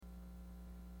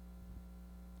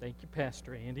Thank you,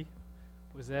 Pastor Andy.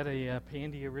 Was that a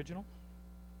Pandy original?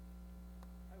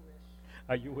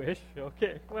 I wish. You wish?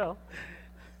 Okay, well,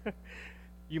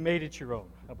 you made it your own.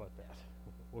 How about that?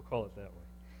 We'll call it that way.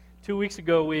 2 weeks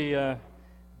ago, we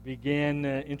began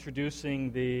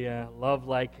introducing the Love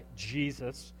Like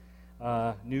Jesus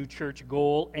new church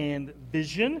goal and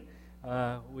vision.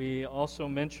 We also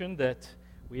mentioned that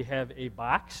we have a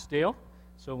box still.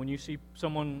 So when you see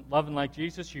someone loving like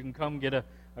Jesus, you can come get a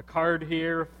card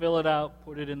here, fill it out,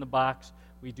 put it in the box.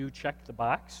 We do check the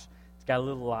box. It's got a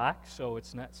little lock, so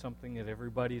it's not something that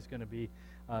everybody's going to be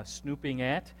snooping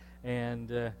at.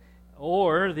 And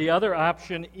or the other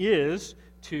option is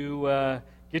to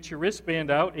get your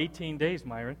wristband out. 18 days,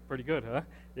 Myron. Pretty good, huh?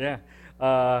 Yeah.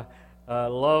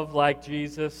 Love Like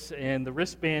Jesus, and the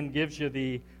wristband gives you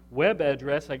the web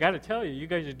address. I got to tell you, you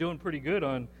guys are doing pretty good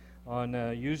on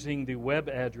using the web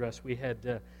address. We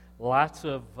had lots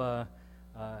of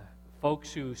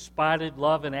folks who spotted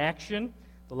love in action,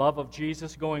 the love of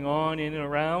Jesus going on in and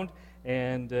around,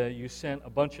 and you sent a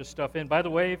bunch of stuff in. By the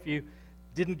way, if you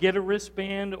didn't get a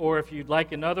wristband, or if you'd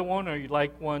like another one, or you'd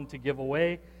like one to give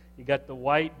away, you got the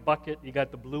white bucket, you got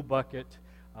the blue bucket.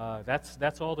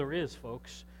 That's all there is,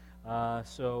 folks.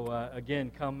 So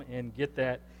again, come and get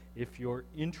that if you're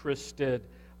interested.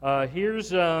 Here's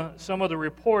some of the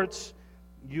reports.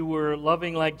 You were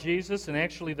loving like Jesus, and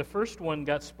actually the first one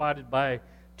got spotted by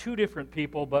 2 different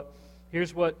people, but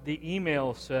here's what the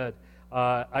email said.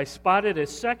 I spotted a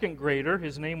second grader.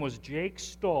 His name was Jake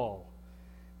Stahl.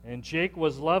 And Jake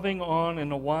was loving on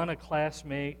an Awana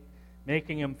classmate,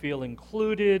 making him feel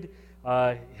included,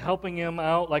 helping him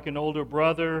out like an older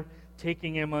brother,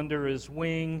 taking him under his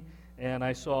wing, and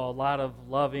I saw a lot of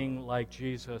loving like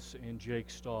Jesus in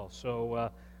Jake Stahl. So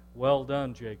well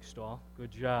done, Jake Stahl.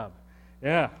 Good job.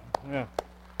 Yeah.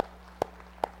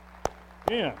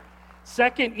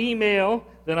 Second email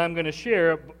that I'm going to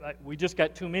share, we just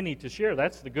got too many to share.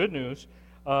 That's the good news.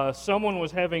 Someone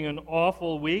was having an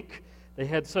awful week. They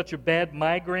had such a bad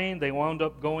migraine, they wound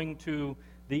up going to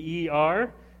the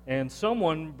ER, and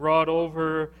someone brought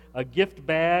over a gift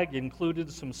bag,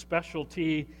 included some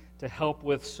specialty to help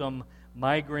with some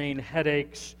migraine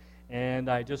headaches. And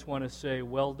I just want to say,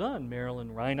 well done,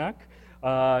 Marilyn Reinach.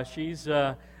 She's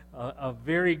a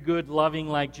very good, loving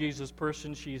like Jesus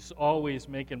person. She's always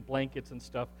making blankets and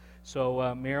stuff.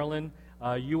 So, Marilyn,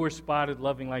 you were spotted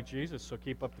loving like Jesus, so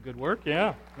keep up the good work.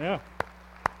 Yeah.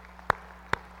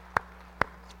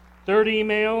 Third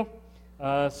email,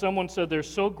 someone said they're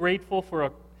so grateful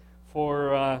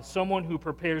for someone who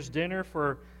prepares dinner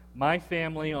for my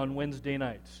family on Wednesday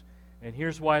nights. And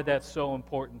here's why that's so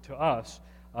important to us.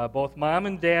 Both Mom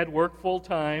and Dad work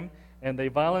full-time, and they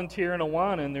volunteer in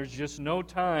Awana, and there's just no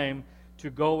time to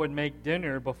go and make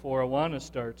dinner before Awana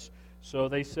starts. So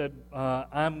they said,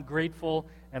 I'm grateful,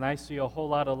 and I see a whole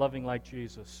lot of loving like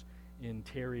Jesus in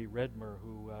Terry Redmer,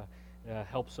 who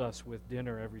helps us with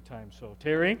dinner every time. So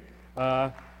Terry,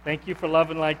 thank you for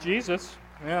loving like Jesus.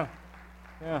 Yeah.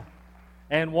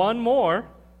 And one more,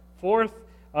 fourth,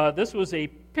 this was a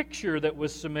picture that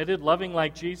was submitted, loving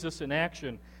like Jesus in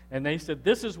action. And they said,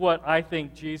 this is what I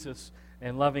think Jesus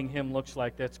and loving him looks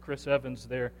like. That's Chris Evans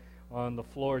there on the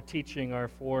floor teaching our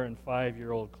 4- and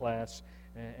 5-year-old class.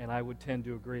 And I would tend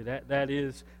to agree. That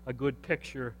is a good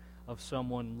picture of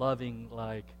someone loving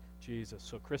like Jesus.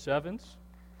 So Chris Evans,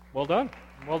 well done.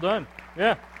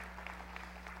 Yeah.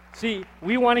 See,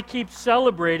 we want to keep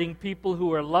celebrating people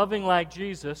who are loving like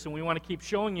Jesus, and we want to keep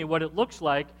showing you what it looks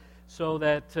like, so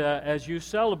that as you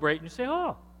celebrate and you say,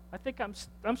 oh, I think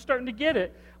I'm starting to get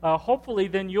it, hopefully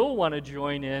then you'll want to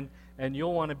join in and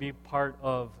you'll want to be part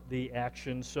of the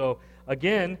action. So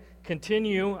again,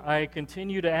 I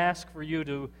continue to ask for you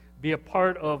to be a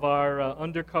part of our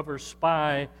undercover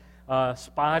spy,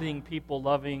 spotting people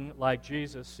loving like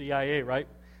Jesus, CIA, right?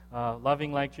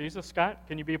 Loving like Jesus. Scott,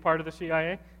 can you be a part of the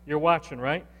CIA? You're watching,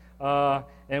 right?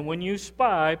 And when you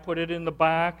spy, put it in the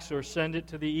box or send it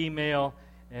to the email,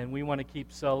 and we want to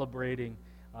keep celebrating.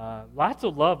 Lots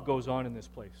of love goes on in this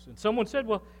place. And someone said,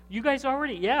 well, you guys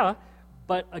already, yeah,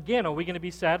 but again, are we going to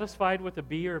be satisfied with a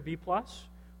B or a B+?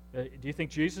 Do you think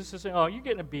Jesus is saying, oh, you're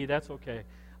getting a B, that's okay?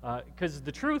 Because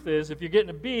the truth is, if you're getting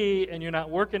a B and you're not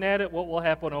working at it, what will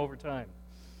happen over time?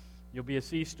 You'll be a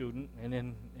C student, and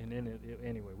then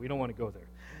anyway, we don't want to go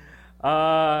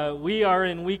there. We are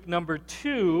in week number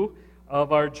 2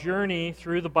 of our journey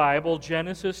through the Bible,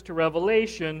 Genesis to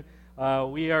Revelation.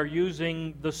 We are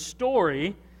using the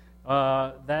story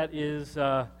that is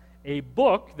a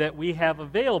book that we have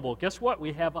available. Guess what?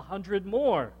 We have 100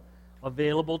 more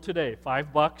available today.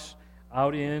 $5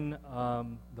 out in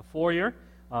the foyer,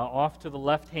 off to the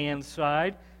left-hand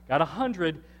side. Got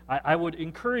 100. I would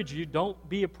encourage you, don't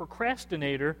be a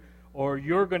procrastinator, or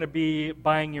you're going to be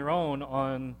buying your own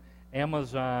on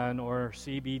Amazon or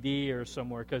CBD or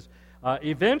somewhere, because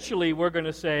eventually we're going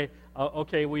to say,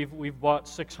 okay, we've bought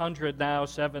 600 now,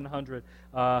 700.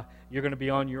 You're going to be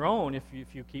on your own if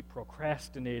you keep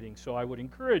procrastinating. So I would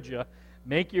encourage you,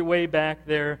 make your way back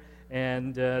there.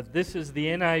 And this is the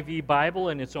NIV Bible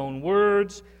in its own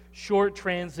words, short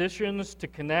transitions to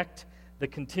connect the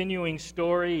continuing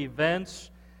story, events,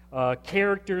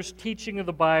 characters, teaching of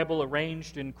the Bible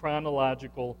arranged in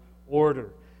chronological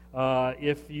order.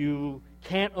 If you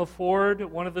can't afford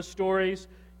one of the stories,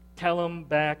 tell them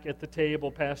back at the table,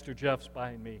 Pastor Jeff's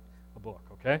buying me a book,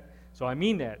 okay? So I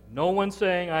mean that. No one's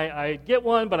saying, I get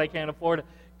one, but I can't afford it.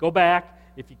 Go back.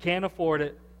 If you can't afford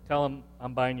it, tell them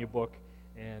I'm buying you a book,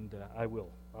 and I will.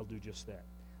 I'll do just that.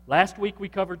 Last week we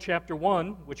covered chapter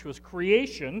 1, which was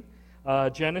creation,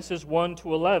 Genesis 1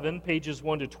 to 11, pages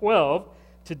 1 to 12.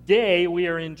 Today we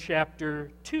are in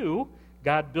chapter 2,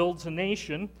 God builds a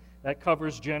nation. That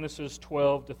covers Genesis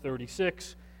 12 to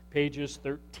 36, pages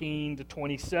 13 to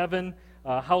 27.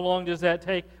 How long does that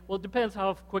take? Well, it depends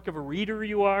how quick of a reader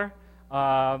you are.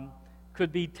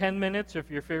 Could be 10 minutes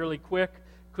if you're fairly quick.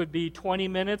 Could be 20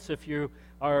 minutes if you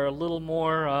are a little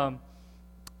more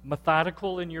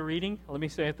methodical in your reading. Let me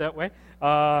say it that way.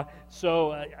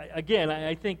 Again,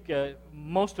 I think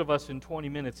most of us in 20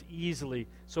 minutes easily.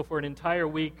 So for an entire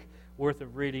week worth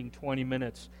of reading, 20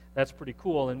 minutes, that's pretty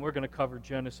cool. And we're going to cover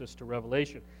Genesis to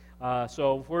Revelation.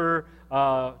 So if we're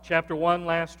chapter 1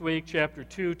 last week, chapter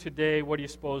 2 today, what do you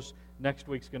suppose next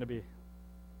week's going to be?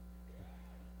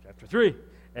 Chapter 3.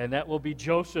 And that will be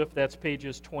Joseph. That's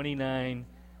pages 29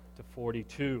 to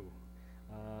 42.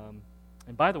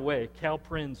 And by the way, Cal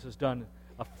Prinz has done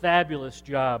a fabulous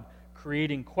job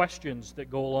creating questions that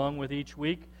go along with each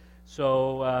week.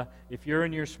 So if you're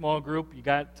in your small group, you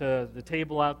got the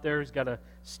table out there. He's got a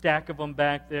stack of them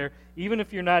back there. Even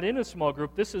if you're not in a small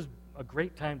group, this is a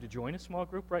great time to join a small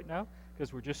group right now,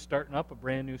 because we're just starting up a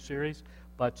brand new series.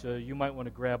 But you might want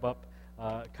to grab up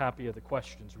a copy of the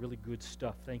questions. Really good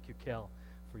stuff. Thank you, Cal,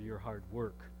 for your hard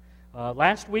work.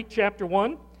 Last week, chapter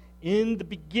 1, in the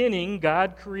beginning,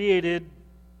 God created,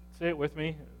 say it with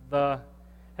me, the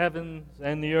heavens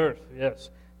and the earth. Yes.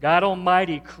 God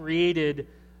Almighty created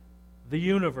the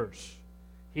universe.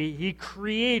 He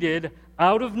created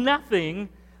out of nothing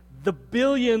the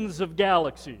billions of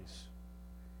galaxies.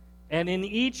 And in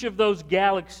each of those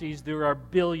galaxies, there are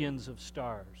billions of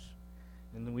stars.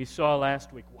 And we saw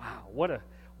last week, wow,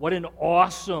 what an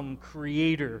awesome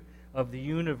creator of the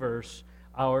universe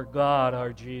our God,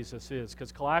 our Jesus is.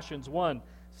 Because Colossians 1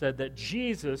 said that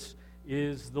Jesus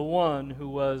is the one who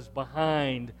was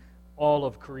behind all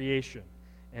of creation.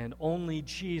 And only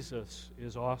Jesus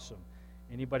is awesome.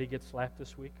 Anybody get slapped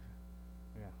this week?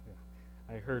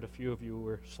 Yeah. I heard a few of you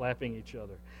were slapping each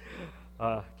other.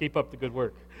 Keep up the good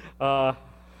work.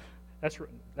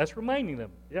 That's reminding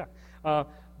them, yeah.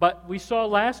 But we saw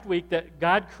last week that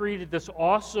God created this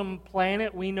awesome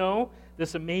planet we know,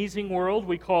 this amazing world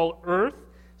we call Earth,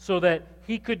 so that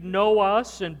He could know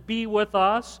us and be with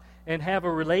us and have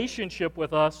a relationship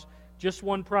with us. Just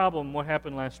one problem, what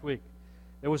happened last week?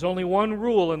 There was only one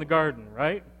rule in the garden,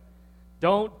 right?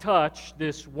 Don't touch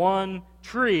this one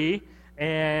tree.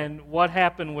 And what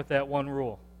happened with that one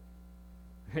rule?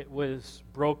 It was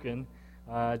broken,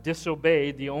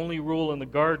 disobeyed the only rule in the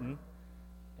garden,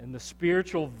 and the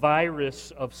spiritual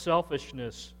virus of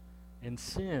selfishness and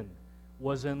sin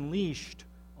was unleashed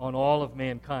on all of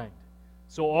mankind.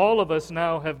 So all of us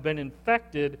now have been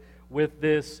infected with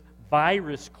this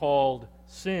virus called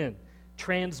sin,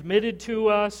 transmitted to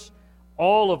us,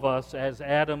 all of us, as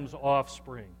Adam's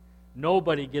offspring.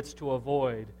 Nobody gets to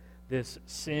avoid this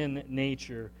sin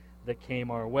nature that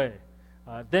came our way.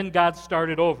 Then God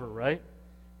started over, right?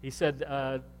 He said,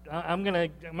 I'm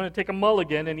going to take a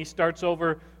mulligan, and He starts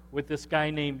over with this guy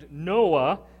named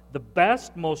Noah, the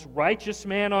best, most righteous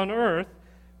man on earth.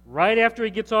 Right after he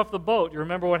gets off the boat, you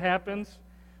remember what happens?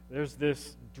 There's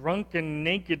this drunken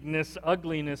nakedness,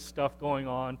 ugliness stuff going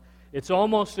on. It's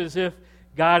almost as if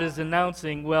God is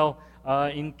announcing, well,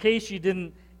 in case you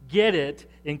didn't get it,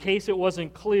 in case it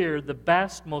wasn't clear, the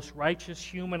best, most righteous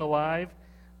human alive,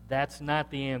 that's not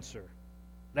the answer.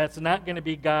 That's not going to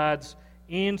be God's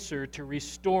answer to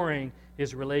restoring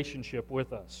His relationship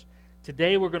with us.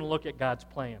 Today we're going to look at God's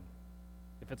plan.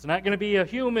 If it's not going to be a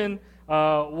human,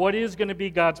 what is going to be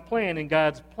God's plan? And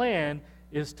God's plan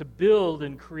is to build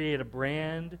and create a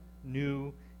brand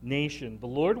new nation. The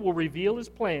Lord will reveal His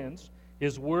plans,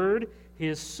 His Word,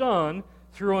 His Son,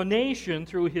 through a nation,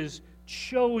 through His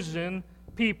chosen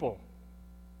people.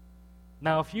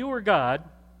 Now, if you were God,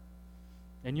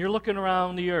 and you're looking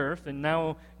around the earth, and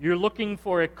now you're looking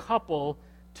for a couple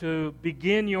to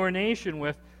begin your nation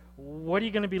with, what are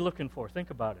you going to be looking for?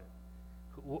 Think about it.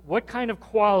 What kind of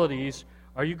qualities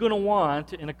are you going to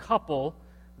want in a couple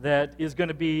that is going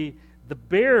to be the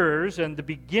bearers and the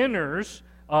beginners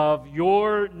of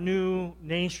your new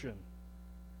nation?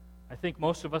 I think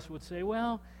most of us would say,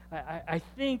 well, I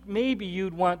think maybe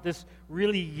you'd want this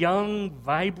really young,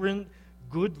 vibrant,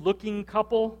 good-looking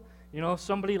couple.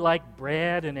 Somebody like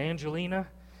Brad and Angelina.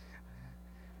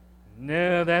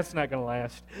 No, that's not going to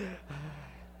last.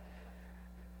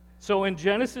 So in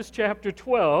Genesis chapter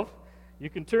 12, you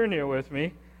can turn here with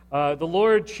me, the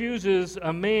Lord chooses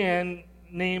a man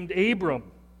named Abram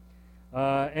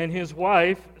and his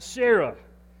wife, Sarah.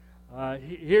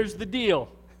 Here's the deal.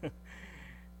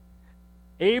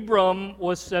 Abram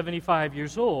was 75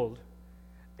 years old,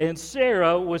 and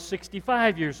Sarah was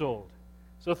 65 years old.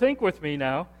 So think with me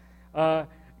now.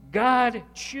 God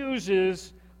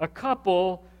chooses a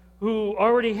couple who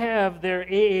already have their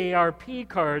AARP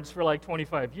cards for like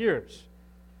 25 years.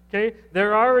 Okay?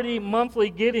 They're already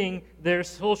monthly getting their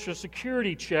Social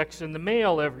Security checks in the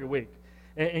mail every week.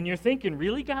 And you're thinking,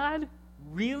 really, God?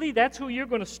 Really? That's who you're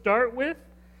going to start with?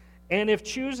 And if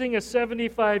choosing a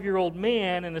 75-year-old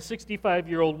man and a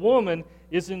 65-year-old woman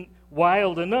isn't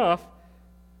wild enough,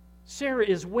 Sarah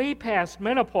is way past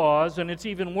menopause, and it's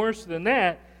even worse than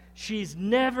that. She's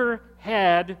never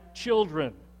had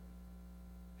children.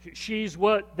 She's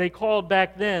what they called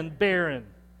back then barren.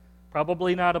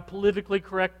 Probably not a politically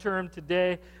correct term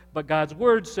today, but God's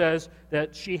Word says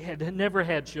that she had never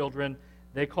had children.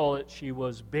 They call it she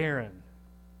was barren.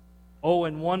 Oh,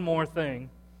 and one more thing.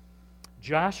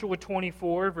 Joshua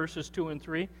 24, verses 2 and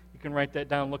 3. You can write that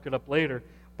down, look it up later.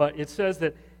 But it says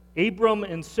that Abram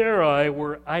and Sarai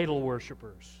were idol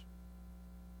worshipers.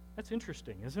 That's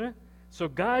interesting, isn't it? So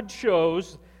God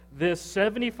chose this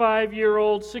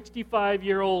 75-year-old,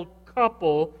 65-year-old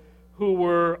couple who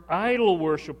were idol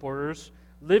worshipers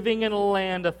living in a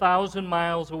land 1,000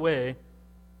 miles away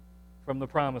from the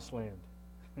promised land.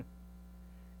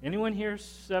 Anyone here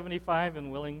 75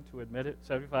 and willing to admit it?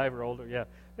 75 or older? Yeah.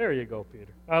 There you go,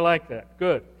 Peter. I like that.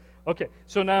 Good. Okay,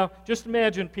 so now just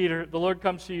imagine, Peter, the Lord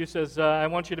comes to you and says, I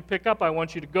want you to pick up, I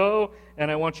want you to go, and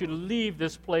I want you to leave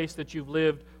this place that you've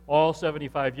lived all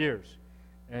 75 years.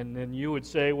 And then you would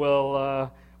say,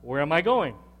 well, where am I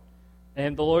going?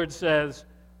 And the Lord says,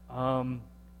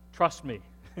 trust me.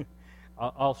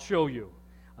 I'll show you.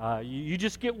 You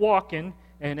just get walking,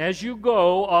 and as you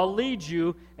go, I'll lead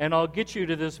you, and I'll get you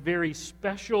to this very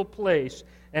special place,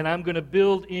 and I'm going to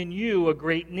build in you a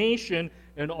great nation,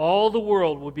 and all the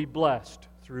world will be blessed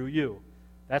through you.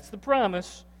 That's the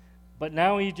promise, but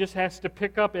now he just has to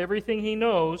pick up everything he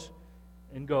knows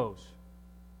and goes.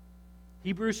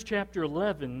 Hebrews chapter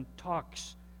 11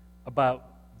 talks about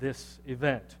this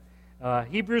event.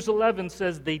 Hebrews 11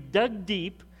 says they dug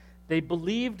deep, they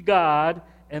believed God,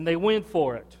 and they went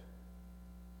for it.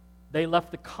 They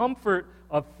left the comfort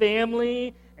of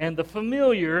family and the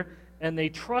familiar, and they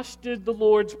trusted the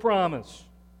Lord's promise.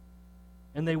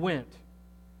 And they went.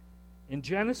 In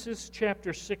Genesis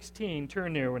chapter 16,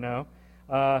 turn there now,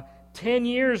 10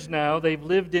 years now they've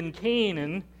lived in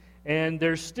Canaan, and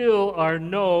there still are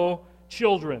no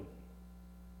children.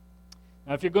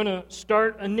 Now, if you're going to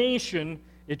start a nation,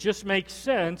 it just makes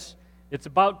sense. It's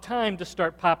about time to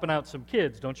start popping out some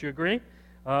kids, don't you agree?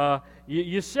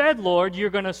 You said, Lord, you're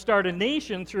going to start a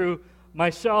nation through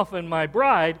myself and my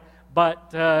bride,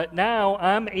 but now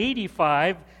I'm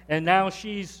 85, and now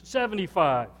she's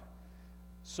 75.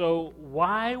 So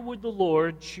why would the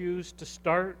Lord choose to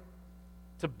start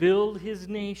to build his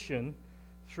nation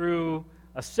through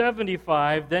a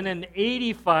 75, then an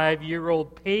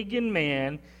 85-year-old pagan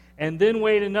man, and then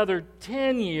wait another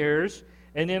 10 years,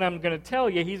 and then I'm going to tell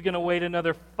you he's going to wait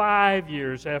another 5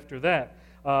 years after that.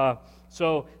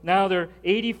 So now they're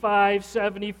 85,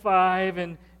 75,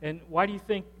 and why do you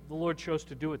think the Lord chose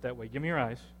to do it that way? Give me your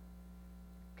eyes.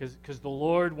 Because the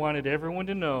Lord wanted everyone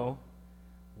to know,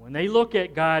 when they look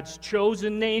at God's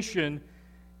chosen nation,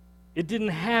 it didn't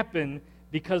happen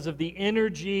because of the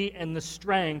energy and the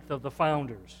strength of the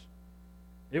founders.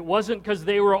 It wasn't because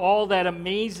they were all that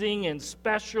amazing and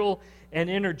special and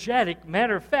energetic.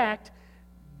 Matter of fact,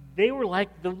 they were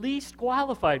like the least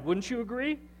qualified. Wouldn't you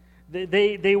agree?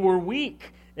 They were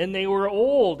weak and they were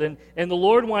old, and the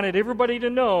Lord wanted everybody to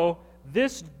know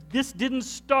this didn't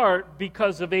start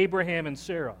because of Abraham and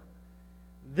Sarah.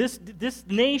 This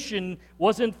nation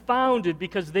wasn't founded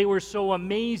because they were so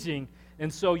amazing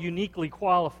and so uniquely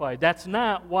qualified. That's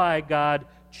not why God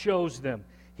chose them.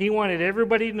 He wanted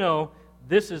everybody to know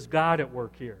this is God at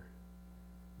work here.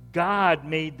 God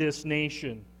made this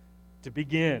nation to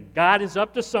begin. God is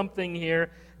up to something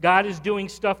here. God is doing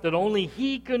stuff that only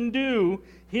He can do.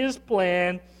 His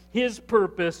plan, His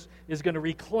purpose is going to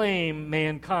reclaim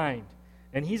mankind.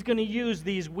 And He's going to use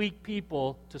these weak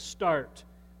people to start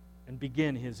and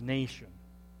begin His nation.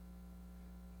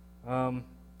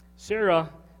 Sarah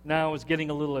now is getting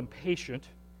a little impatient.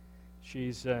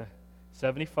 She's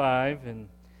 75, and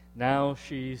now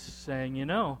she's saying,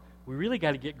 we really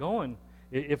got to get going.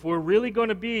 If we're really going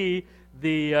to be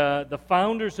the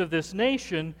founders of this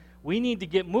nation, we need to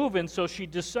get moving. So she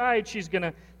decides she's going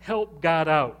to help God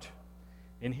out.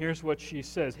 And here's what she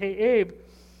says. Hey, Abe,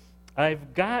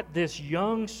 I've got this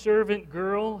young servant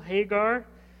girl, Hagar.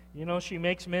 She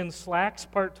makes men's slacks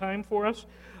part-time for us.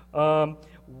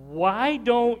 Why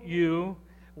don't you,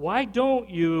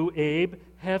 Abe,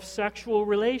 have sexual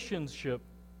relationship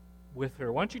with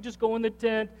her? Why don't you just go in the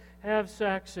tent, have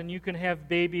sex, and you can have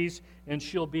babies, and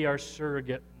she'll be our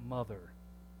surrogate mother?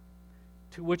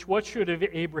 To which, what should have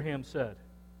Abraham said?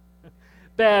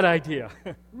 Bad idea.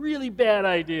 Really bad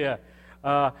idea.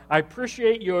 I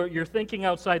appreciate your thinking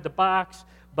outside the box,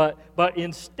 but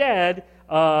instead,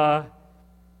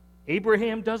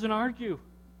 Abraham doesn't argue.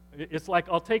 It's like,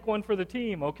 I'll take one for the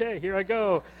team. Okay, here I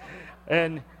go.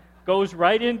 And goes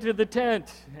right into the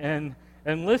tent and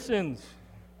listens.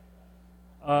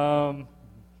 And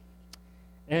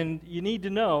you need to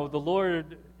know, the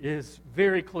Lord is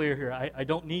very clear here. I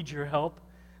don't need your help.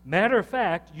 Matter of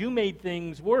fact, you made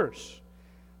things worse.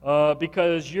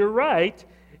 Because you're right,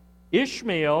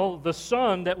 Ishmael, the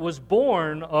son that was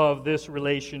born of this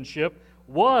relationship,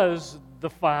 was the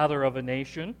father of a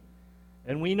nation.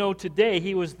 And we know today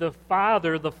he was the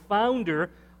founder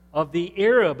of the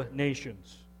Arab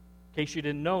nations, in case you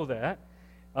didn't know that,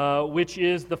 which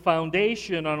is the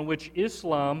foundation on which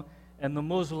Islam and the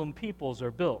Muslim peoples are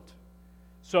built.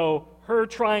 So her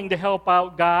trying to help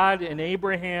out God and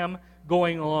Abraham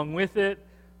going along with it,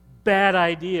 bad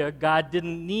idea. God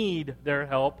didn't need their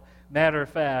help. Matter of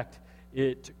fact,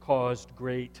 it caused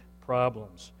great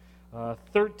problems.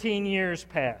 13 years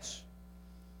pass.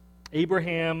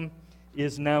 Abraham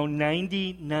is now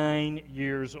 99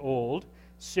 years old.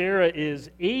 Sarah is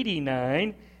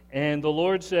 89, and the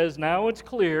Lord says, now it's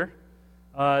clear.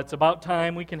 It's about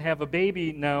time we can have a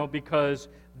baby now, because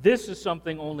this is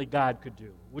something only God could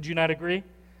do. Would you not agree?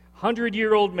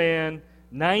 100-year-old man,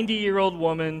 90-year-old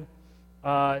woman,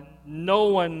 no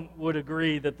one would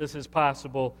agree that this is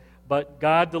possible, but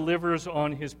God delivers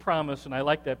on His promise, and I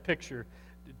like that picture.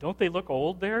 Don't they look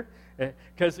old there?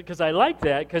 Because I like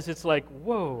that, because it's like,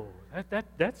 whoa,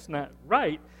 that's not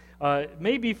right.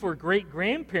 Maybe for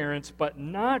great-grandparents, but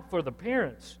not for the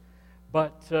parents.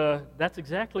 But that's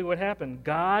exactly what happened.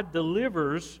 God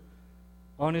delivers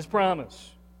on His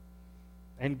promise.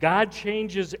 And God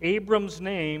changes Abram's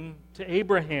name to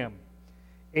Abraham.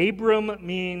 Abram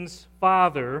means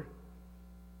father.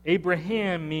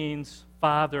 Abraham means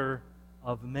father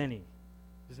of many.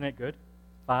 Isn't that good?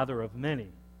 Father of many.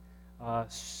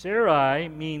 Sarai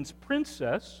means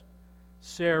princess.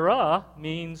 Sarah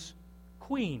means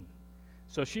queen.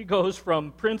 So she goes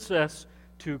from princess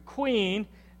to queen.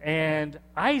 And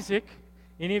Isaac,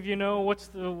 any of you know what's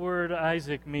the word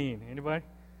Isaac mean? Anybody?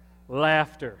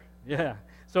 Laughter. Yeah.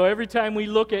 So every time we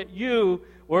look at you,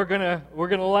 we're gonna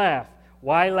laugh.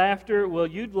 Why laughter? Well,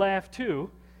 you'd laugh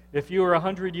too if you were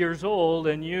 100 years old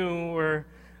and you were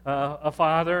a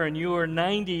father, and you were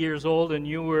 90 years old and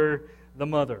you were the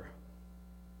mother.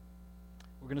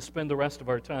 We're going to spend the rest of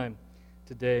our time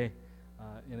today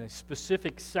in a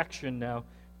specific section now.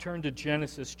 Turn to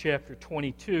Genesis chapter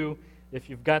 22. If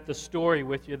you've got the story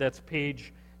with you, that's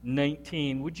page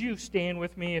 19. Would you stand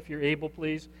with me if you're able,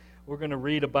 please? We're going to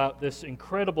read about this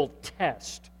incredible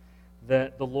test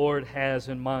that the Lord has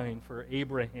in mind for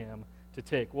Abraham to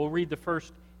take. We'll read the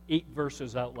first 8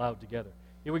 verses out loud together.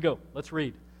 Here we go. Let's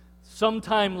read.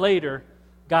 Sometime later,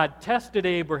 God tested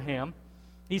Abraham.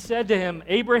 He said to him,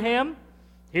 Abraham,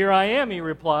 here I am, he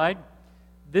replied.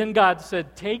 Then God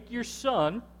said, take your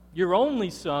son, your only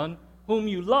son, whom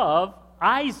you love,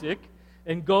 Isaac,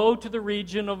 and go to the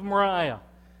region of Moriah.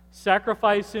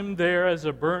 Sacrifice him there as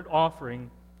a burnt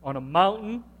offering on a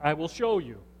mountain I will show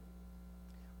you.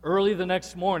 Early the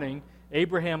next morning,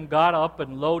 Abraham got up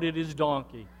and loaded his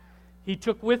donkey. He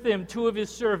took with him 2 of his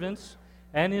servants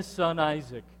and his son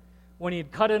Isaac. When he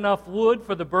had cut enough wood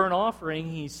for the burnt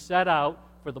offering, he set out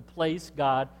for the place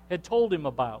God had told him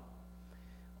about.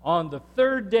 On the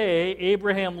 3rd day,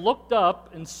 Abraham looked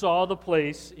up and saw the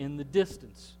place in the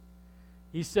distance.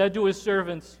 He said to his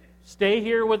servants, stay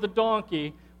here with the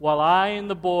donkey while I and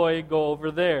the boy go over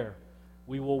there.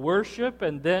 We will worship,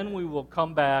 and then we will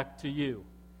come back to you.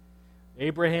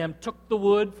 Abraham took the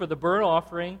wood for the burnt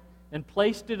offering and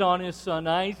placed it on his son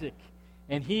Isaac,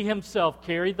 and he himself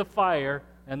carried the fire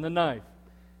and the knife.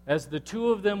 As the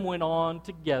two of them went on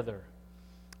together,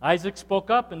 Isaac spoke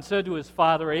up and said to his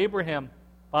father Abraham,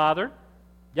 "Father?"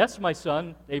 "Yes, my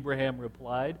son," Abraham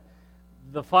replied.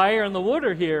 "The fire and the wood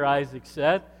are here," Isaac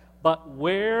said, "but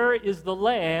where is the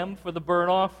lamb for the burnt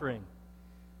offering?"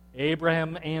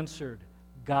 Abraham answered,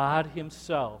 "God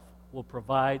himself will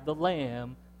provide the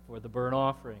lamb for the burnt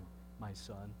offering, my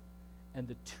son." And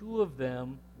the two of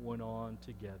them went on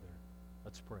together.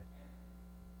 Let's pray.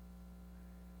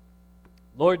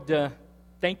 Lord,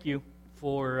 thank you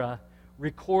for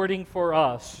recording for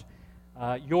us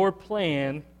your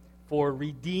plan for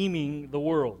redeeming the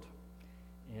world.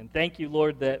 And thank you,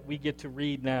 Lord, that we get to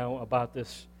read now about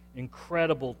this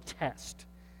incredible test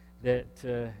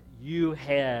that you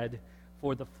had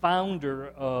for the founder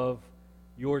of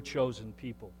your chosen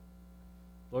people.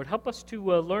 Lord, help us to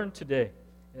learn today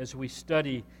as we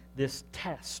study this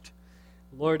test.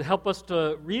 Lord, help us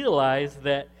to realize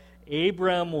that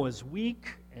Abram was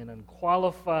weak and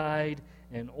unqualified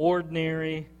and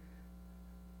ordinary.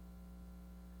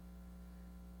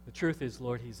 The truth is,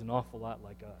 Lord, he's an awful lot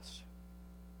like us.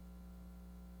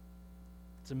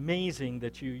 It's amazing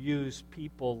that you use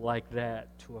people like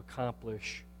that to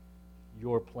accomplish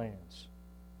your plans.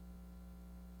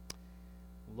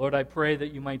 Lord, I pray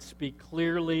that you might speak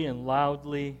clearly and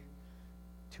loudly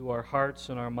to our hearts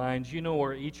and our minds. You know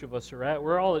where each of us are at.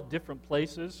 We're all at different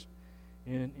places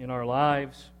in our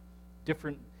lives,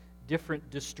 different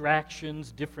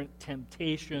distractions, different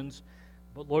temptations.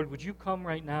 But Lord, would you come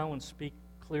right now and speak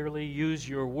clearly? Use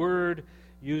your word,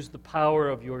 use the power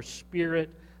of your Spirit.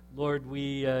 Lord,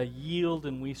 we yield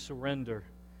and we surrender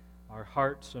our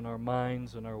hearts and our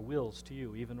minds and our wills to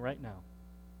you, even right now.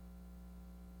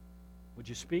 Would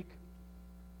you speak?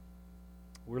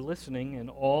 We're listening, and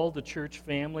all the church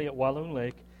family at Walloon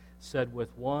Lake said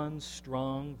with one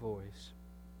strong voice.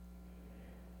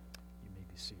 You may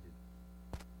be seated.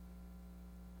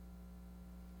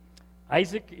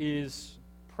 Isaac is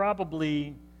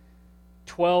probably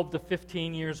 12 to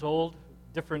 15 years old.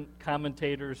 Different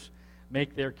commentators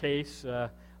make their case.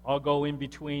 I'll go in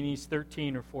between. He's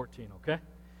 13 or 14, okay?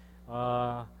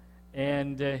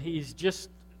 And he's just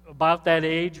about that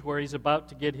age where he's about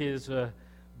to get his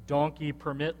donkey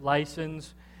permit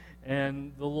license.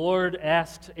 And the Lord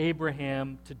asked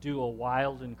Abraham to do a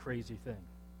wild and crazy thing.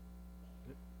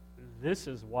 This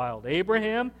is wild.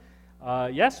 Abraham,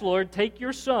 yes, Lord, take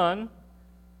your son,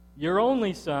 your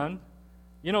only son,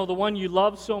 you know, the one you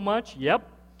love so much. Yep.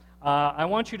 I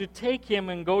want you to take him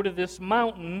and go to this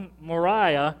mountain,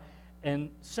 Moriah, and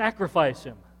sacrifice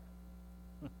him.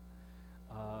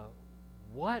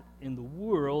 What in the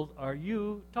world are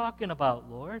you talking about,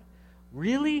 Lord?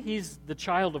 Really? He's the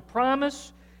child of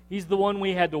promise? He's the one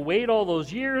we had to wait all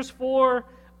those years for?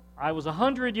 I was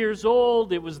 100 years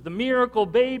old. It was the miracle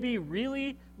baby.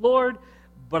 Really, Lord?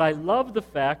 But I love the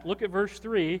fact, look at verse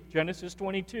 3, Genesis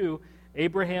 22.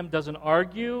 Abraham doesn't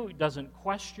argue, doesn't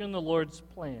question the Lord's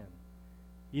plan.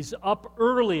 He's up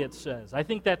early, it says. I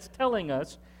think that's telling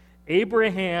us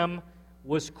Abraham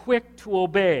was quick to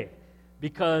obey,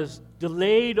 because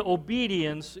delayed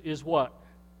obedience is what?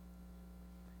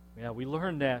 Yeah, we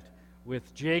learned that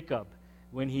with Jacob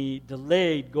when he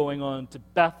delayed going on to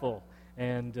Bethel.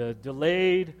 And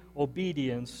delayed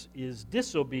obedience is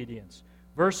disobedience.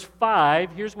 Verse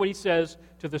 5, here's what he says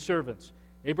to the servants.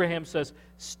 Abraham says,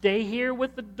 "Stay here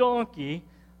with the donkey.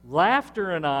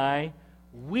 Laughter and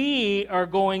we are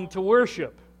going to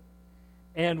worship,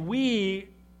 and we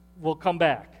will come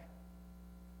back."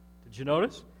 Did you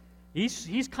notice?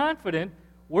 He's confident.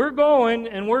 We're going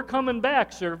and we're coming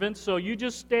back, servants, so you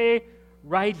just stay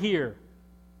right here.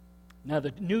 Now,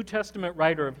 the New Testament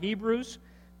writer of Hebrews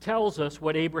tells us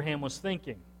what Abraham was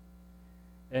thinking.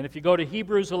 And if you go to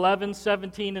Hebrews 11,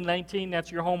 17, and 19,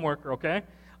 that's your homework, okay?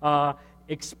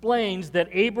 Explains that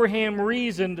Abraham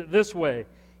reasoned this way: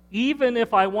 even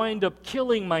if I wind up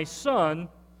killing my son,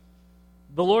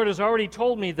 the Lord has already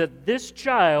told me that this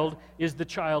child is the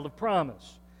child of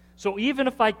promise. So even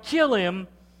if I kill him,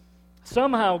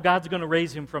 somehow God's going to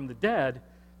raise him from the dead,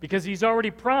 because he's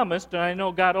already promised, and I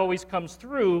know God always comes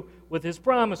through with his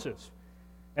promises.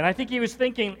 And I think he was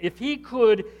thinking, if he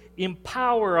could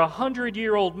empower a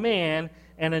 100-year-old man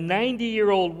and a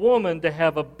 90-year-old woman to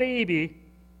have a baby,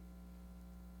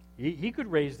 he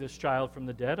could raise this child from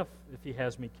the dead if he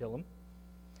has me kill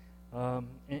him.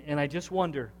 And I just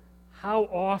wonder how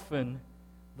often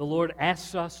the Lord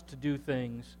asks us to do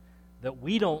things that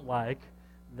we don't like,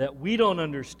 that we don't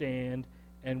understand,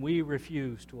 and we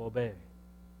refuse to obey.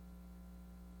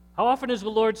 How often is the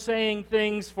Lord saying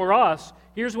things for us,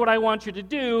 here's what I want you to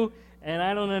do, and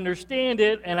I don't understand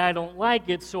it, and I don't like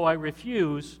it, so I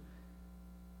refuse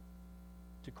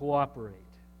to cooperate.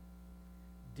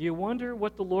 Do you wonder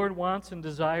what the Lord wants and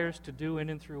desires to do in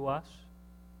and through us?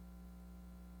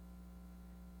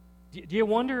 Do you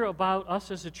wonder about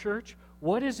us as a church?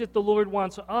 What is it the Lord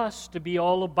wants us to be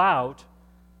all about?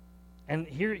 And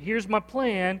here's my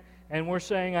plan, and we're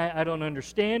saying, I don't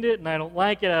understand it, and I don't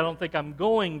like it, I don't think I'm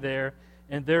going there,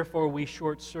 and therefore we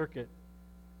short-circuit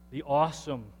the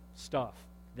awesome stuff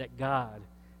that God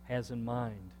has in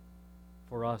mind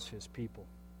for us, His people.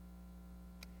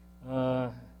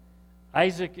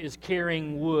 Isaac is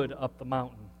carrying wood up the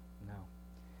mountain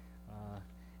now.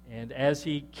 And as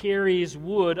he carries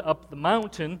wood up the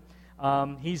mountain,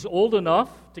 he's old enough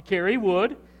to carry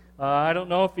wood. I don't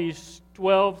know if he's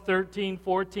 12, 13,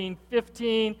 14,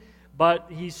 15, but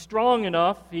he's strong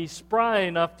enough, he's spry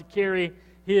enough to carry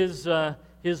his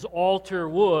altar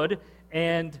wood.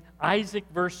 And Isaac,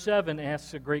 verse 7,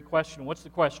 asks a great question. What's the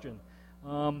question?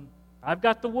 I've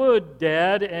got the wood,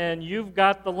 Dad, and you've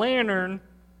got the lantern.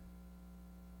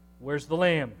 Where's the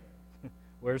lamb?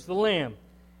 Where's the lamb?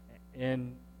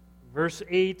 And verse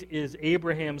 8 is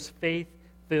Abraham's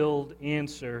faith-filled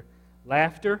answer.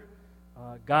 Laughter,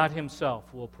 God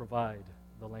Himself will provide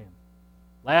the lamb.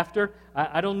 Laughter,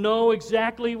 I don't know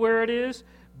exactly where it is,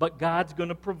 but God's going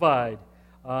to provide.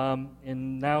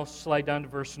 And now slide down to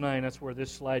verse 9. That's where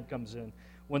this slide comes in.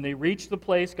 When they reached the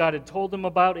place God had told them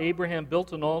about, Abraham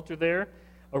built an altar there,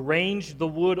 arranged the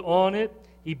wood on it.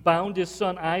 He bound his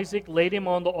son Isaac, laid him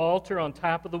on the altar on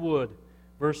top of the wood.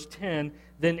 Verse 10,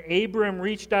 then Abram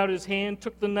reached out his hand,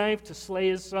 took the knife to slay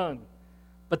his son.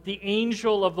 But the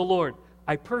angel of the Lord,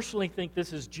 I personally think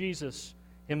this is Jesus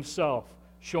Himself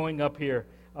showing up here,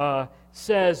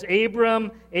 says,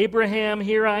 Abraham,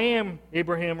 here I am.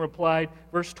 Abraham replied.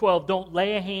 Verse 12, don't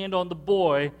lay a hand on the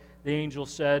boy, the angel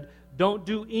said. Don't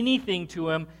do anything to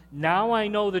him. Now I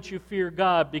know that you fear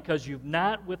God because you've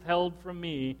not withheld from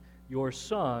me your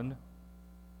son,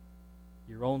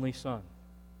 your only son.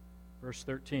 Verse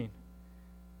 13.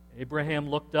 Abraham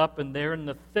looked up, and there in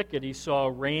the thicket he saw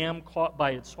a ram caught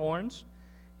by its horns.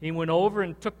 He went over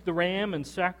and took the ram and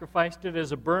sacrificed it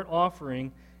as a burnt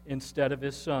offering instead of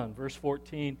his son. Verse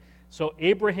 14. So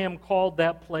Abraham called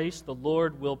that place, the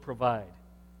Lord will provide.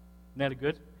 Isn't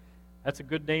that that's a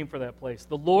good name for that place.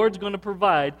 The Lord's going to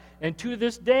provide. And to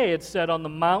this day it said, on the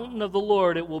mountain of the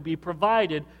Lord it will be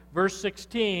provided. Verse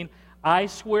 16, I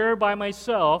swear by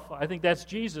myself, I think that's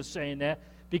Jesus saying that,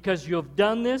 because you have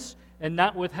done this and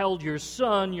not withheld your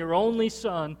son, your only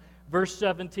son. Verse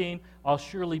 17, I'll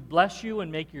surely bless you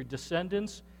and make your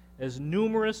descendants as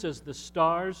numerous as the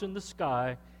stars in the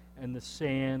sky and the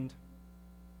sand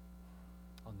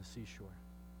on the seashore.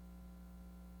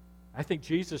 I think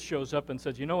Jesus shows up and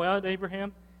says, you know what,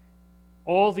 Abraham?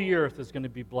 All the earth is going to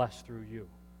be blessed through you.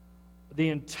 The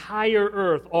entire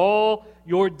earth, all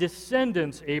your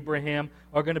descendants, Abraham,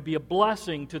 are going to be a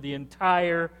blessing to the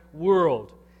entire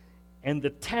world. And the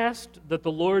test that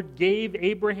the Lord gave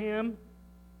Abraham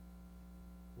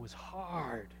was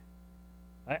hard.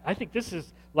 I think this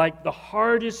is like the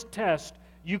hardest test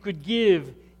you could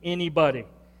give anybody.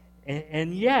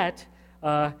 And yet,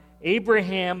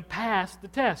 Abraham passed the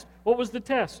test. What was the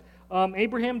test?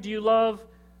 Abraham, do you love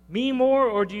me more,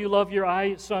 or do you love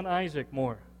your son Isaac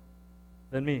more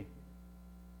than me?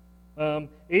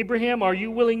 Abraham, are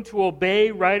you willing to obey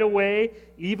right away,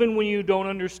 even when you don't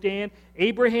understand?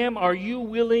 Abraham, are you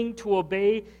willing to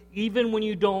obey even when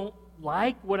you don't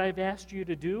like what I've asked you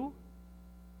to do?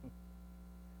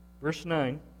 Verse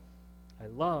 9, I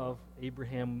love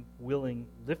Abraham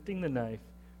lifting the knife,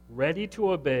 ready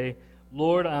to obey.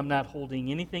 Lord, I'm not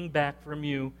holding anything back from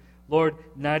you. Lord,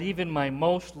 not even my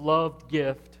most loved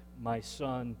gift, my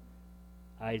son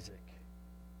Isaac.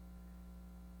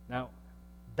 Now,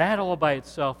 that all by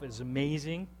itself is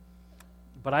amazing,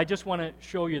 but I just want to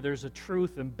show you there's a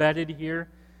truth embedded here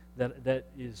that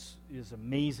is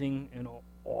amazing and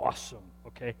awesome,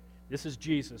 okay? This is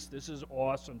Jesus. This is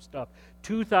awesome stuff.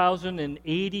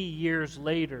 2,080 years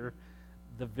later,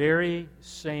 the very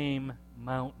same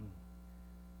mountain.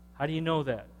 How do you know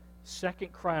that? 2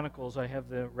 Chronicles, I have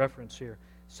the reference here.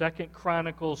 2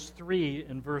 Chronicles 3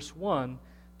 in verse 1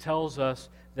 tells us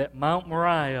that Mount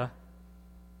Moriah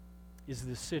is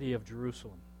the city of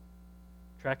Jerusalem.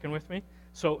 Tracking with me?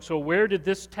 So where did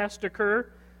this test occur?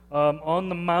 On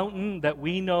the mountain that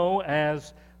we know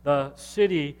as the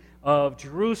city of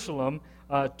Jerusalem.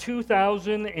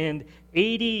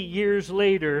 2,080 years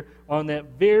later, on that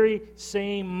very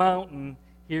same mountain,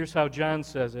 here's how John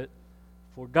says it.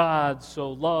 For God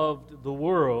so loved the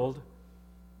world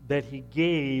that He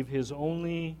gave His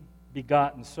only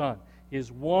begotten Son.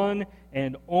 His one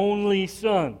and only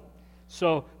Son.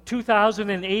 So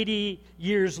 2,080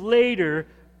 years later,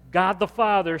 God the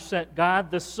Father sent God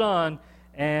the Son,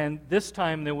 and this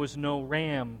time there was no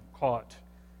ram caught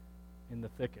in the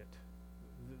thicket.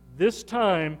 This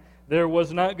time there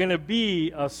was not going to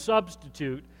be a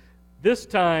substitute. This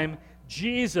time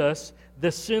Jesus,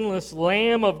 the sinless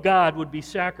Lamb of God, would be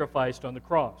sacrificed on the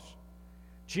cross.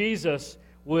 Jesus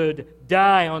would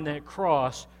die on that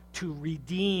cross to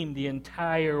redeem the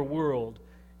entire world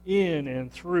in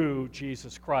and through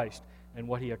Jesus Christ and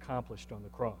what He accomplished on the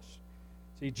cross.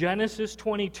 See, Genesis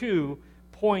 22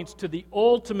 points to the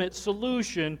ultimate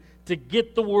solution to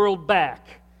get the world back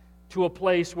to a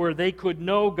place where they could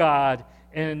know God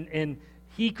and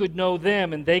He could know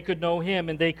them and they could know Him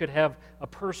and they could have a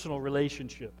personal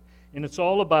relationship. And it's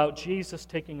all about Jesus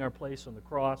taking our place on the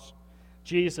cross,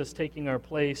 Jesus taking our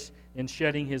place in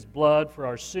shedding His blood for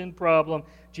our sin problem,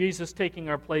 Jesus taking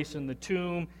our place in the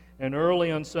tomb, and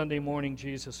early on Sunday morning,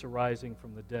 Jesus arising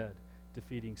from the dead,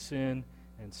 defeating sin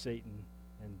and Satan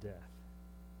and death.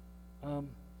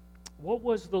 What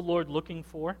was the Lord looking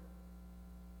for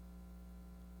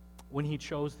when He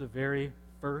chose the very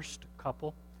first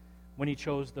couple? When He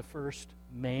chose the first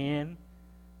man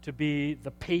to be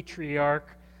the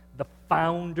patriarch, the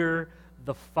founder,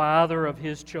 the father of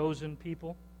His chosen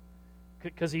people?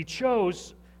 Because He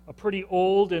chose a pretty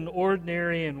old and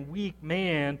ordinary and weak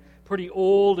man, pretty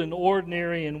old and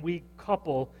ordinary and weak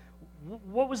couple.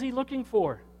 What was He looking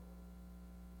for?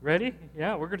 Ready?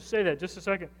 Yeah, we're going to say that in just a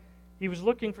second. He was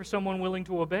looking for someone willing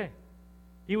to obey.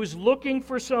 He was looking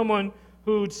for someone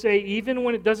who'd say, even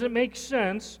when it doesn't make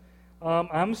sense,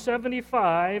 I'm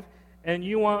 75, and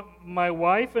you want my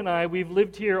wife and I, we've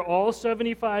lived here all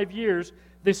 75 years,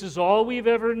 this is all we've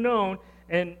ever known,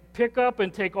 and pick up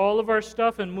and take all of our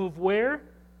stuff and move where?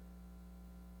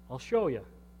 I'll show you.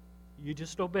 You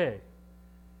just obey.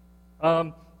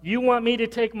 You want me to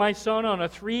take my son on a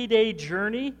 3-day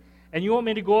journey, and you want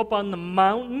me to go up on the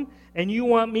mountain, and you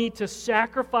want me to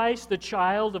sacrifice the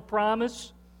child of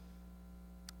promise?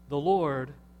 The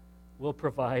Lord will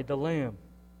provide the lamb.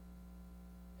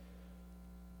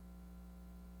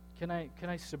 Can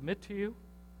I submit to you?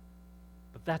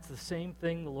 But that's the same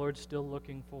thing the Lord's still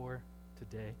looking for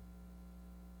today.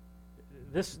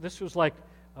 This was like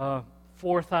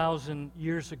 4,000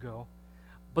 years ago.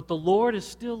 But the Lord is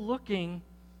still looking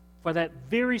for that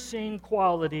very same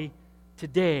quality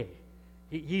today.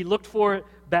 He looked for it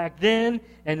back then,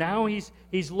 and now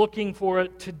he's looking for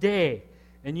it today.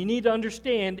 And you need to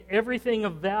understand, everything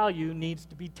of value needs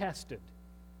to be tested.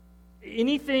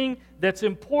 Anything that's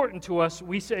important to us,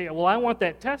 we say, well, I want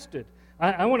that tested.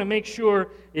 I want to make sure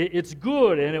it's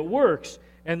good and it works.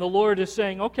 And the Lord is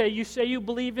saying, okay, you say you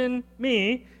believe in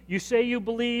me. You say you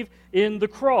believe in the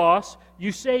cross.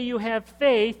 You say you have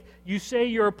faith. You say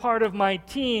you're a part of my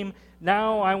team.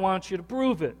 Now I want you to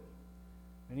prove it.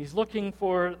 And He's looking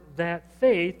for that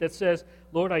faith that says,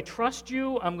 Lord, I trust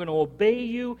you. I'm going to obey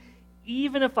you,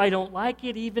 even if I don't like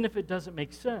it, even if it doesn't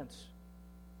make sense.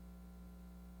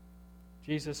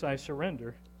 Jesus, I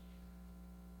surrender.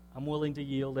 I'm willing to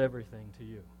yield everything to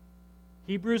you.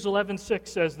 Hebrews 11:6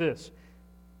 says this,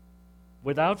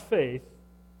 without faith,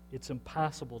 it's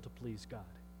impossible to please God.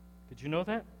 Did you know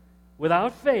that?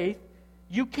 Without faith,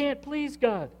 you can't please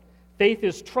God. Faith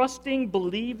is trusting,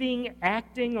 believing,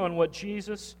 acting on what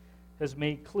Jesus has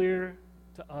made clear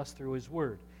to us through His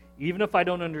Word. Even if I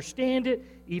don't understand it,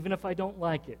 even if I don't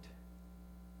like it.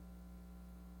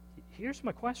 Here's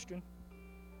my question.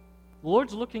 The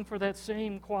Lord's looking for that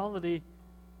same quality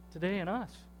today in us.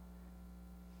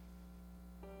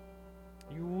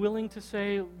 Are you willing to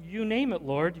say, you name it,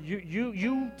 Lord?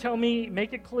 You tell me,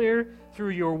 make it clear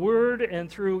through your Word and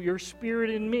through your Spirit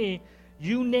in me.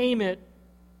 You name it.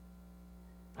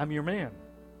 I'm your man.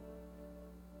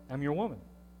 I'm your woman.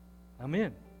 I'm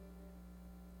in.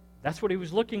 That's what He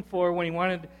was looking for when He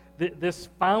wanted this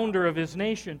founder of His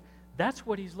nation. That's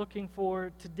what He's looking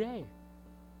for today,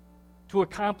 to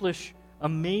accomplish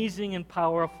amazing and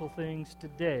powerful things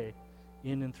today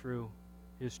in and through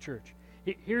His church.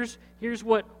 Here's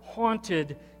what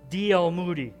haunted D.L.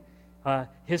 Moody.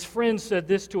 His friends said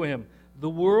this to him, the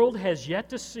world has yet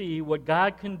to see what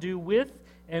God can do with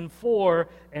and for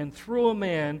and through a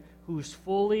man who's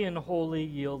fully and wholly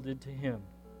yielded to Him.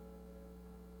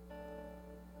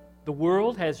 The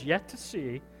world has yet to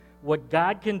see what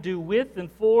God can do with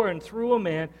and for and through a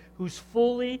man who's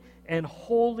fully and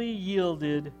wholly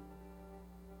yielded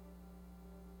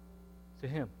to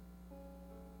Him.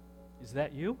 Is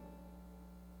that you?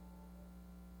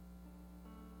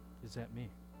 Is that me?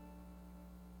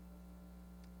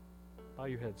 Bow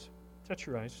your heads. Touch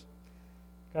your eyes.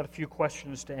 Got a few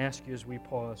questions to ask you as we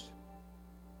pause.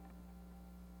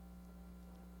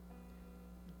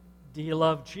 Do you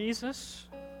love Jesus?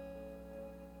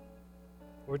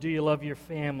 Or do you love your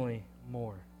family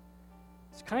more?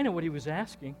 It's kind of what he was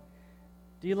asking.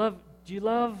 Do you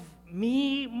love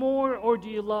me more, or do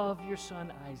you love your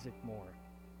son Isaac more?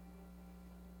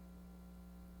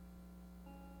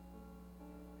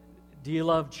 Do you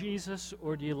love Jesus,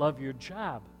 or do you love your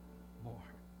job more?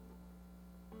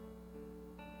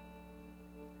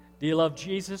 Do you love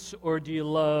Jesus, or do you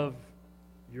love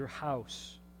your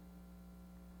house,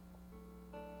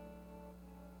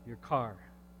 your car,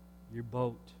 your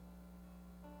boat?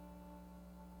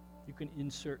 You can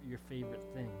insert your favorite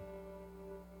thing,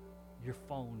 your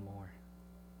phone more.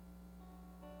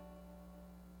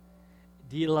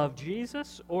 Do you love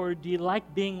Jesus, or do you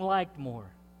like being liked more?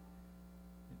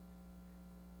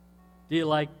 Do you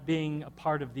like being a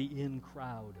part of the in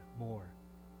crowd more?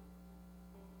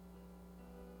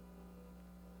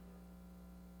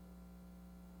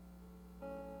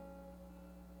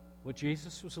 What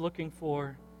Jesus was looking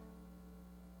for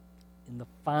in the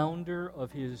founder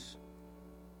of his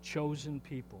chosen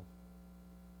people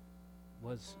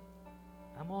was,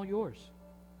 I'm all yours.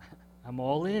 I'm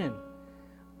all in.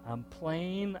 I'm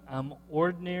plain. I'm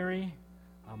ordinary.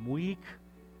 I'm weak.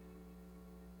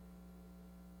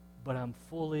 But I'm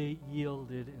fully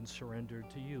yielded and surrendered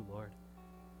to you, Lord.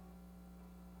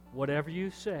 Whatever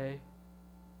you say,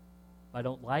 if I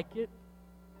don't like it,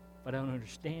 if I don't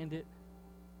understand it,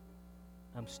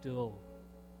 I'm still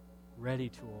ready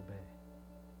to obey.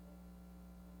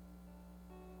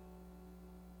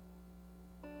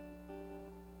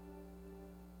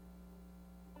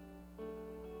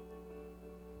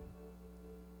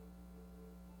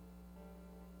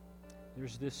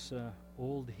 There's this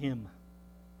old hymn.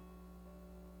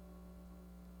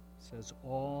 It says,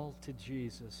 all to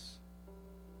Jesus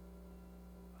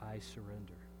I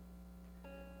surrender.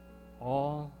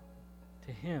 All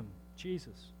to him,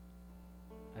 Jesus,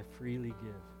 I freely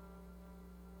give.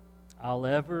 I'll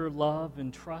ever love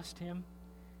and trust him,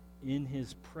 in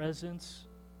his presence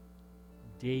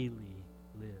daily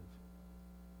live.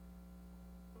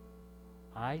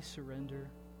 I surrender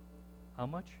how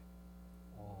much?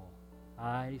 All.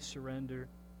 I surrender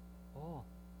all.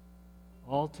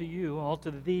 All to you, all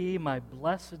to thee, my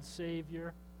blessed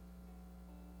Savior.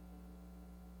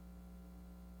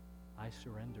 I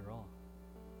surrender all.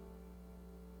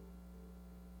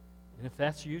 And if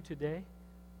that's you today,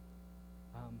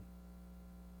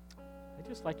 I'd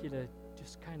just like you to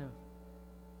just kind of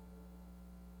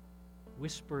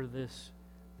whisper this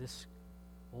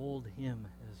old hymn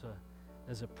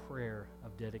as a prayer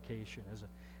of dedication,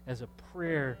 as a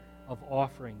prayer of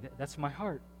offering. That's my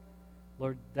heart.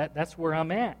 Lord, that's where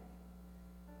I'm at.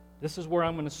 This is where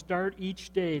I'm going to start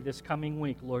each day this coming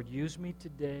week. Lord, use me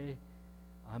today.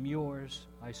 I'm yours.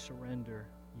 I surrender.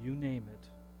 You name it.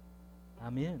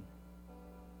 I'm in.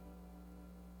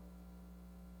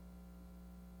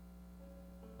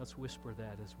 Let's whisper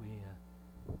that as we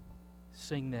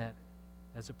sing that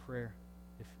as a prayer.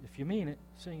 If you mean it,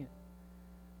 sing it.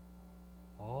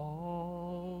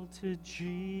 All to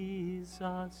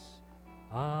Jesus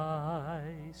I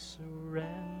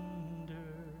surrender.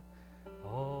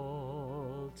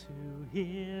 All to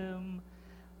him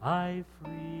I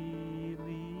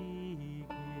freely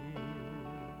give.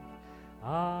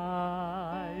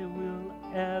 I will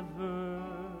ever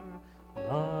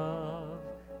love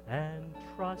and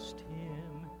trust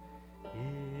him,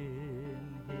 in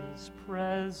his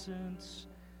presence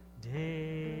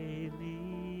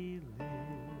daily live.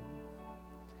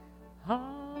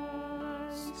 I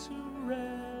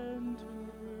surrender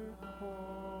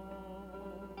all.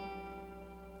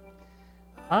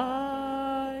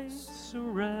 I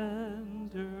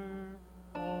surrender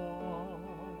all.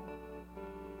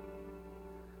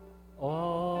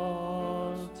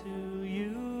 All to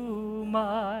you,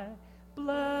 my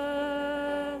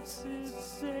blessed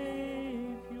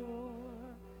Savior.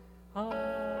 I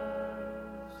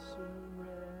surrender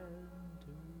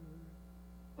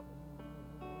all.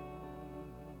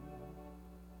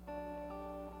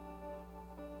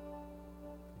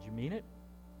 Did you mean it?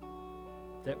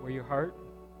 Is that where your heart,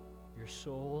 your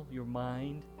soul, your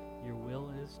mind, your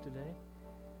will is today?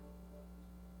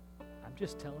 I'm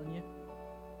just telling you,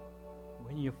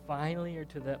 when you finally are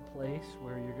to that place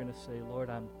where you're going to say, Lord,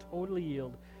 I'm totally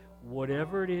yield,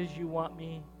 whatever it is you want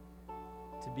me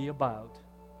to be about,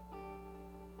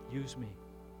 use me.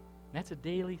 And that's a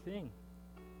daily thing.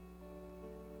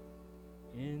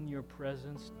 In your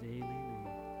presence daily lead.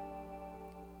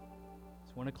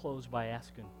 Just want to close by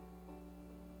asking,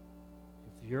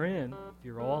 if you're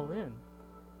all in,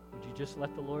 would you just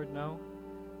let the Lord know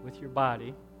with your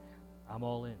body, I'm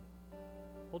all in.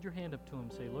 Hold your hand up to him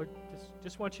and say, Lord,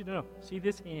 just want you to know, see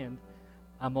this hand,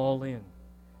 I'm all in.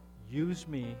 Use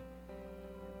me.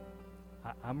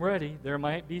 I'm ready. There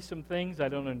might be some things I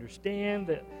don't understand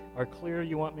that are clear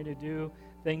you want me to do,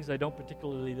 things I don't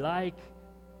particularly like.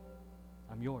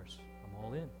 I'm yours. I'm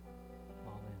all in. I'm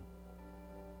all in.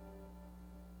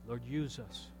 Lord, use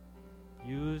us.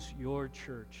 Use your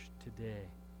church today,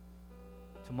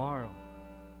 tomorrow,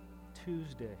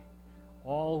 Tuesday,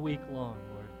 all week long,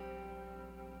 Lord.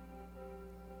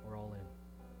 We're all in.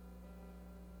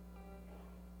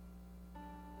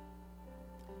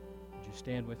 Would you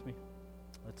stand with me?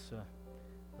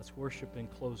 Let's worship in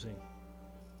closing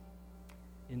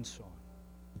in song.